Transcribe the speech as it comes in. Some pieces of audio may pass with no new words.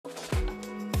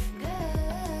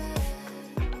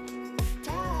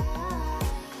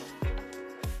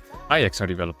Hi XR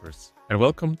developers, and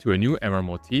welcome to a new MR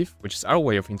Motif, which is our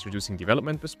way of introducing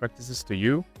development best practices to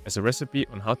you as a recipe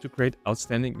on how to create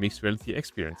outstanding mixed reality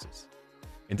experiences.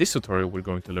 In this tutorial, we're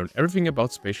going to learn everything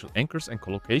about spatial anchors and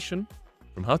collocation,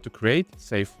 from how to create,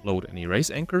 save, load, and erase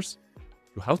anchors,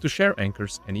 to how to share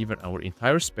anchors and even our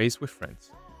entire space with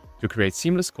friends. To create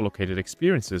seamless collocated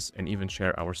experiences and even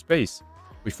share our space,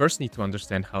 we first need to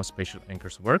understand how spatial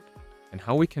anchors work and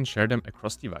how we can share them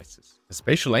across devices. A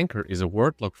spatial anchor is a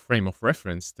word-locked frame of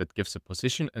reference that gives a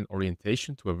position and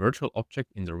orientation to a virtual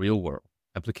object in the real world.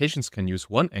 Applications can use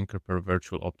one anchor per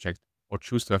virtual object or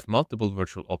choose to have multiple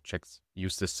virtual objects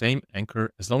use the same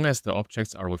anchor as long as the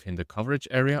objects are within the coverage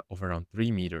area of around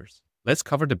 3 meters. Let's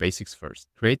cover the basics first: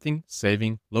 creating,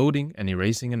 saving, loading, and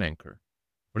erasing an anchor.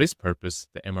 For this purpose,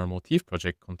 the MR Motif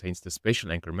project contains the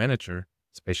Spatial Anchor Manager,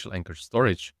 Spatial Anchor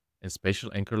Storage, and Spatial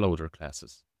Anchor Loader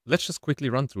classes. Let's just quickly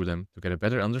run through them to get a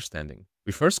better understanding.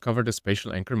 We first cover the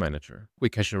Spatial Anchor Manager. We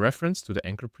cache a reference to the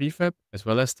anchor prefab as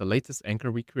well as the latest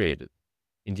anchor we created.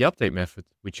 In the update method,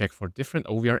 we check for different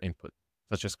OVR input,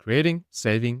 such as creating,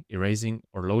 saving, erasing,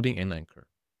 or loading an anchor.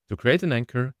 To create an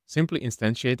anchor, simply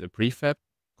instantiate a prefab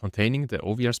containing the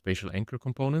OVR Spatial Anchor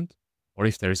component, or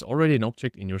if there is already an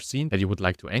object in your scene that you would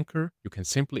like to anchor, you can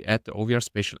simply add the OVR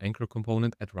Spatial Anchor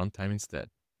component at runtime instead.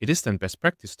 It is then best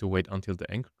practice to wait until the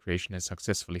anchor creation has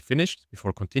successfully finished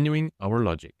before continuing our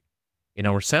logic. In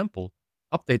our sample,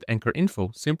 update anchor info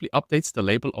simply updates the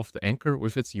label of the anchor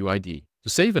with its UID. To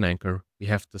save an anchor, we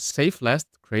have the save last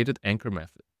created anchor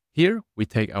method. Here, we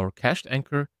take our cached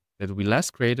anchor that we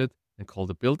last created and call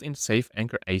the built-in save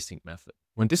anchor async method.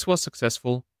 When this was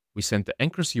successful, we send the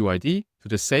anchor's UID to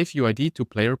the save UID to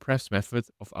player prefs method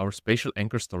of our spatial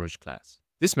anchor storage class.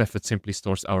 This method simply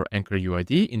stores our anchor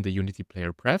UID in the Unity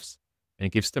player prefs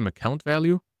and gives them a count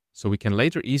value so we can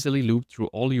later easily loop through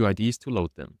all UIDs to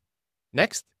load them.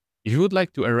 Next, if you would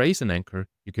like to erase an anchor,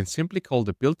 you can simply call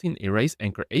the built-in erase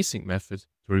anchor async method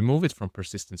to remove it from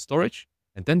persistent storage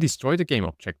and then destroy the game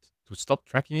object to stop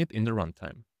tracking it in the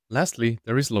runtime. Lastly,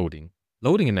 there is loading.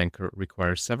 Loading an anchor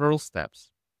requires several steps.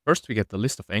 First, we get the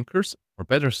list of anchors, or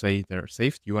better say, their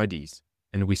saved UIDs,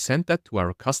 and we send that to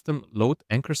our custom load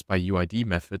anchors by UID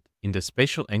method in the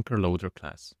Spatial Anchor Loader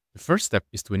class. The first step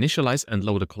is to initialize and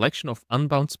load a collection of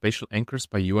unbound spatial anchors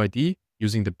by UID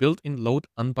using the built-in load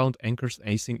unbound anchors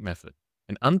async method.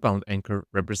 An unbound anchor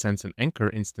represents an anchor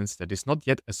instance that is not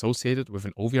yet associated with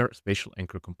an OVR spatial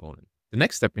anchor component. The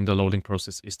next step in the loading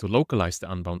process is to localize the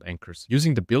unbound anchors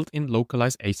using the built-in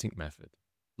localize async method.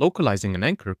 Localizing an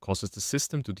anchor causes the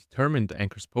system to determine the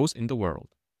anchor's pose in the world.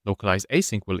 Localize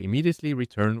async will immediately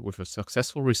return with a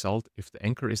successful result if the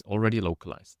anchor is already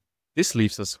localized. This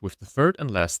leaves us with the third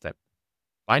and last step,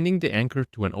 binding the anchor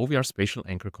to an OVR spatial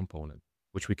anchor component,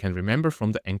 which we can remember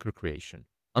from the anchor creation.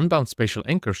 Unbound spatial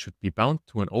anchors should be bound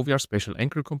to an OVR spatial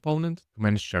anchor component to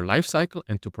manage their lifecycle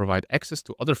and to provide access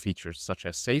to other features such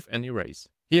as save and erase.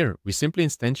 Here, we simply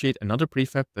instantiate another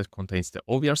prefab that contains the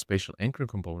OVR spatial anchor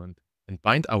component and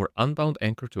bind our unbound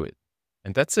anchor to it.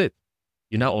 And that's it.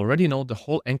 You now already know the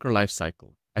whole anchor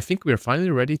lifecycle. I think we are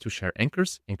finally ready to share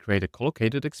anchors and create a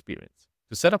collocated experience.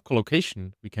 To set up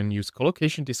collocation, we can use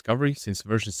Colocation Discovery since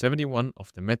version 71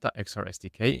 of the Meta XR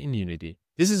SDK in Unity.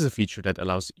 This is a feature that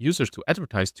allows users to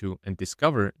advertise to and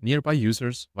discover nearby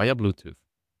users via Bluetooth.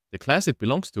 The class it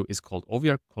belongs to is called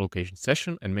OVR Collocation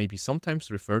Session and may be sometimes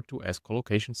referred to as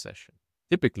Collocation Session.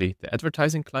 Typically, the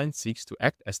advertising client seeks to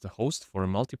act as the host for a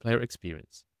multiplayer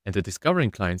experience, and the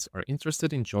discovering clients are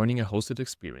interested in joining a hosted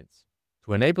experience.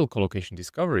 To enable Colocation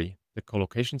Discovery, the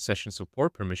Collocation Session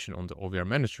support permission on the OVR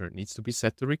Manager needs to be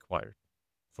set to required.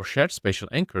 For shared spatial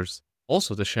anchors,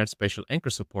 also the shared spatial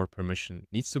anchor support permission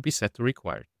needs to be set to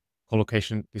required.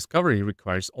 Colocation Discovery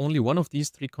requires only one of these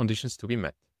three conditions to be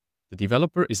met. The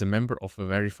developer is a member of a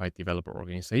verified developer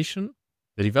organization,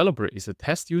 the developer is a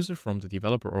test user from the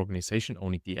developer organization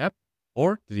owning the app,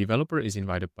 or the developer is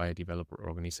invited by a developer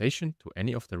organization to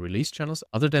any of the release channels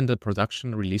other than the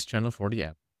production release channel for the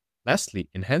app. Lastly,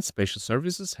 enhanced spatial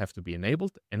services have to be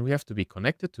enabled and we have to be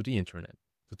connected to the internet.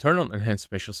 To turn on enhanced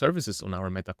spatial services on our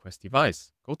MetaQuest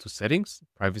device, go to Settings,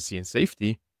 Privacy and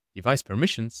Safety, Device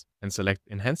Permissions, and select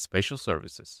Enhanced Spatial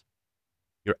Services.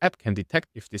 Your app can detect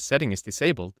if this setting is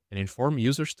disabled and inform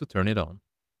users to turn it on.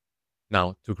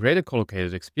 Now, to create a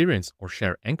collocated experience or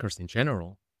share anchors in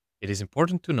general, it is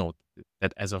important to note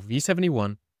that as of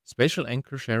v71, spatial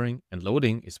anchor sharing and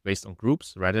loading is based on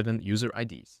groups rather than user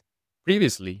IDs.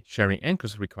 Previously, sharing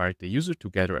anchors required the user to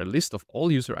gather a list of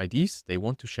all user IDs they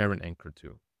want to share an anchor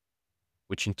to,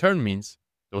 which in turn means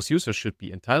those users should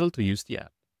be entitled to use the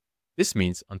app. This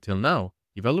means, until now,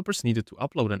 developers needed to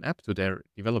upload an app to their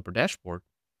developer dashboard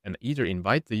and either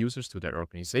invite the users to their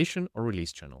organization or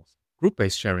release channels.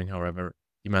 Group-based sharing, however,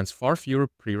 demands far fewer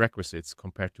prerequisites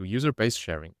compared to user-based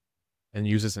sharing, and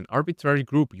uses an arbitrary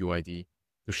group UID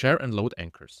to share and load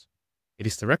anchors. It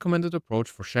is the recommended approach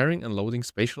for sharing and loading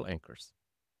spatial anchors.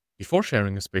 Before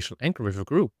sharing a spatial anchor with a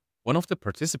group, one of the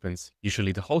participants,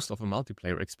 usually the host of a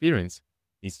multiplayer experience,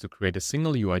 needs to create a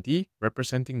single UID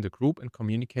representing the group and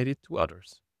communicate it to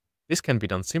others. This can be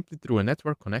done simply through a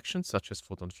network connection such as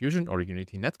Photon Fusion or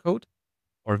Unity Netcode,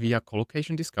 or via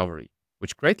Colocation Discovery,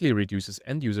 which greatly reduces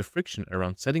end-user friction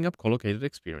around setting up collocated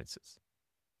experiences.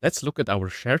 Let's look at our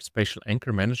shared spatial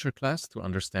anchor manager class to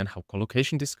understand how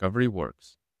Colocation Discovery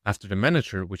works. After the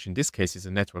manager, which in this case is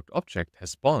a networked object,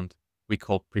 has spawned, we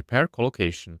call prepare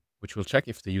collocation, which will check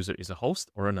if the user is a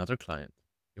host or another client.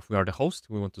 If we are the host,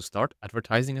 we want to start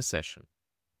advertising a session.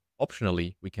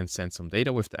 Optionally, we can send some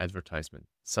data with the advertisement,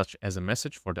 such as a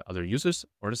message for the other users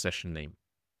or the session name.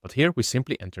 But here we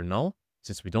simply enter null,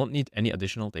 since we don't need any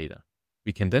additional data.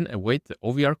 We can then await the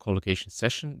OVR collocation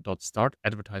session.start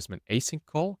advertisement async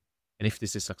call, and if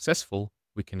this is successful,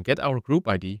 we can get our group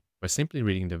ID by simply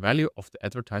reading the value of the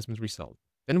advertisement result.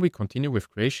 Then we continue with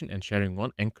creation and sharing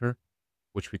one anchor,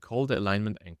 which we call the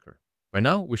alignment anchor. By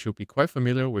now, we should be quite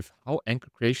familiar with how anchor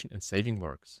creation and saving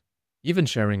works. Even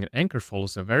sharing an anchor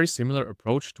follows a very similar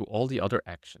approach to all the other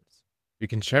actions. We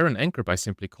can share an anchor by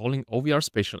simply calling OVR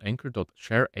spatial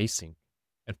anchor.share async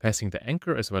and passing the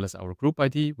anchor as well as our group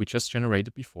ID we just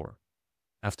generated before.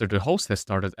 After the host has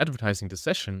started advertising the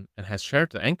session and has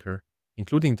shared the anchor,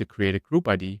 including the created group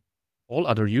ID, all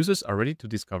other users are ready to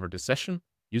discover the session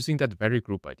using that very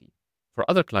group ID. For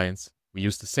other clients, we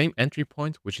use the same entry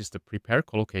point, which is the prepare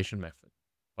collocation method.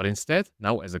 But instead,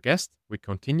 now as a guest, we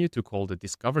continue to call the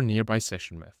discover nearby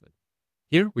session method.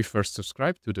 Here, we first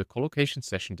subscribe to the collocation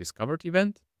session discovered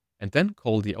event, and then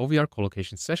call the OVR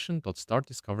collocation session.start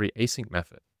discovery async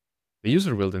method. The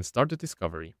user will then start the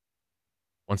discovery.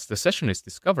 Once the session is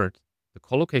discovered, the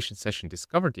collocation session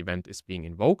discovered event is being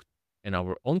invoked, and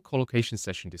our own collocation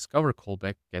session discover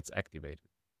callback gets activated.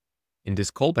 In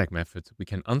this callback method, we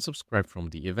can unsubscribe from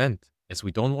the event, as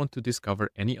we don't want to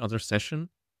discover any other session,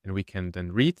 and we can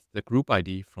then read the group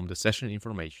ID from the session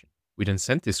information. We then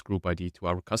send this group ID to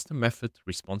our custom method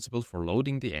responsible for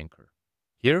loading the anchor.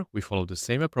 Here, we follow the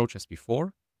same approach as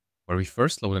before, where we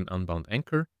first load an unbound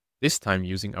anchor, this time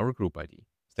using our group ID.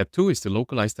 Step 2 is to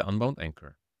localize the unbound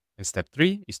anchor, and step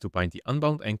 3 is to bind the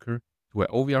unbound anchor to an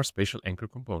OVR spatial anchor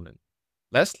component.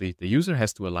 Lastly, the user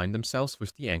has to align themselves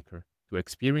with the anchor to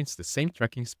experience the same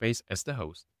tracking space as the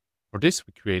host. For this,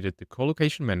 we created the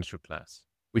Colocation Manager class.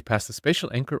 We pass the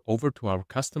spatial anchor over to our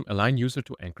custom align user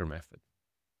to anchor method.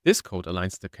 This code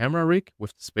aligns the camera rig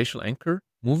with the spatial anchor,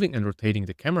 moving and rotating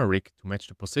the camera rig to match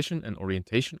the position and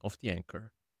orientation of the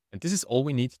anchor. And this is all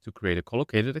we need to create a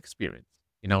collocated experience.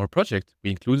 In our project,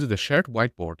 we included a shared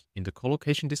whiteboard in the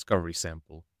Colocation Discovery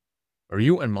sample, where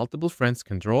you and multiple friends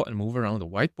can draw and move around the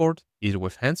whiteboard, either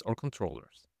with hands or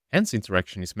controllers. Hands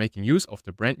interaction is making use of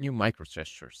the brand new micro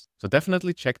gestures, so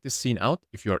definitely check this scene out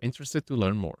if you are interested to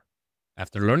learn more.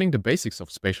 After learning the basics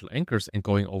of spatial anchors and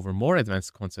going over more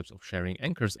advanced concepts of sharing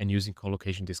anchors and using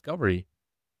Colocation Discovery,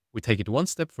 we take it one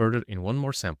step further in one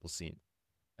more sample scene.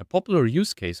 A popular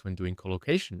use case when doing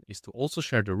collocation is to also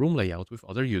share the room layout with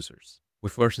other users.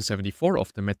 With version 74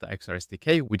 of the MetaXR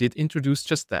SDK, we did introduce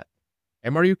just that.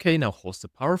 MRUK now hosts a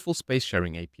powerful space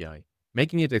sharing API,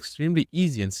 making it extremely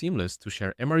easy and seamless to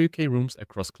share MRUK rooms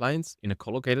across clients in a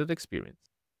collocated experience.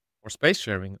 For space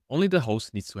sharing, only the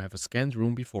host needs to have a scanned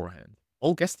room beforehand.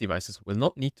 All guest devices will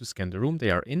not need to scan the room they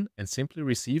are in and simply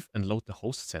receive and load the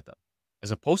host setup.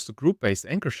 As opposed to group-based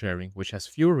anchor sharing, which has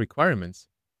fewer requirements,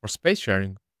 for space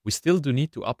sharing, we still do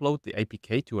need to upload the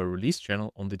APK to a release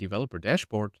channel on the developer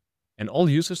dashboard, and all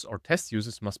users or test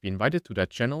users must be invited to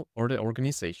that channel or the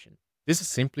organization. This is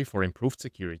simply for improved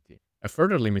security. A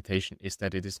further limitation is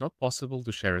that it is not possible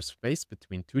to share a space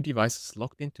between two devices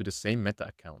logged into the same Meta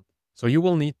account. So you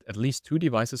will need at least 2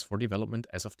 devices for development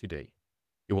as of today.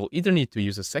 You will either need to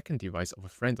use a second device of a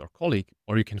friend or colleague,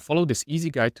 or you can follow this easy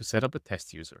guide to set up a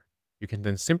test user. You can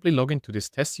then simply log into this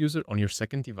test user on your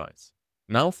second device.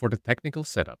 Now for the technical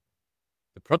setup.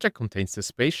 The project contains the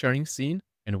space sharing scene,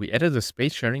 and we added a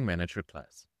space sharing manager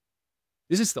class.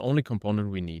 This is the only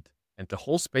component we need, and the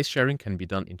whole space sharing can be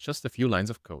done in just a few lines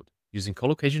of code, using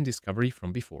Colocation Discovery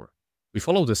from before. We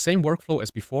follow the same workflow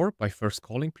as before by first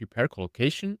calling prepare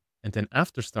collocation, and then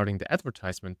after starting the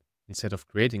advertisement, instead of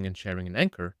creating and sharing an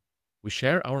anchor, we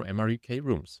share our MRUK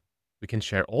rooms. We can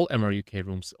share all MRUK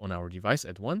rooms on our device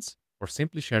at once, or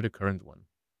simply share the current one.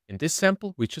 In this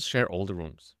sample, we just share all the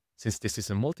rooms. Since this is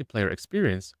a multiplayer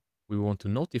experience, we want to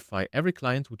notify every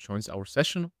client who joins our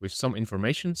session with some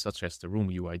information such as the room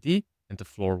UID and the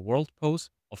floor world pose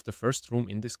of the first room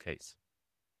in this case.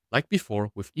 Like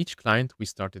before, with each client we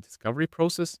start the discovery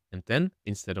process, and then,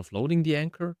 instead of loading the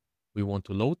anchor, we want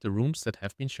to load the rooms that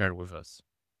have been shared with us.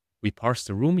 We parse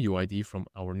the room UID from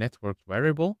our networked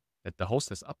variable that the host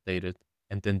has updated,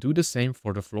 and then do the same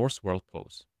for the floor's world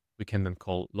pose. We can then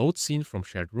call load scene from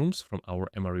shared rooms from our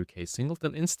MRUK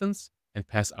singleton instance and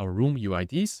pass our room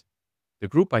UIDs, the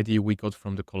group ID we got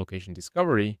from the Colocation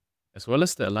Discovery, as well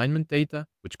as the alignment data,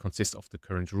 which consists of the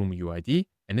current room UID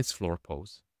and its floor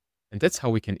pose. And that's how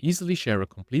we can easily share a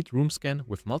complete room scan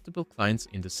with multiple clients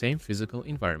in the same physical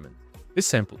environment. This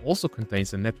sample also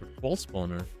contains a network ball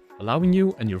spawner, allowing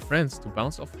you and your friends to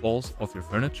bounce off balls off your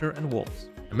furniture and walls.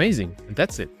 Amazing, and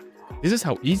that's it. This is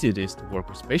how easy it is to work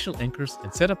with spatial anchors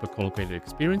and set up a Colocated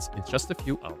experience in just a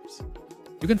few hours.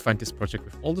 You can find this project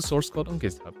with all the source code on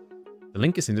GitHub. The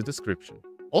link is in the description.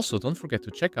 Also, don't forget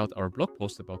to check out our blog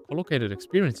post about Colocated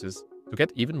experiences to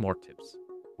get even more tips.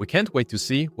 We can't wait to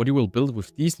see what you will build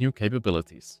with these new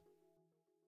capabilities.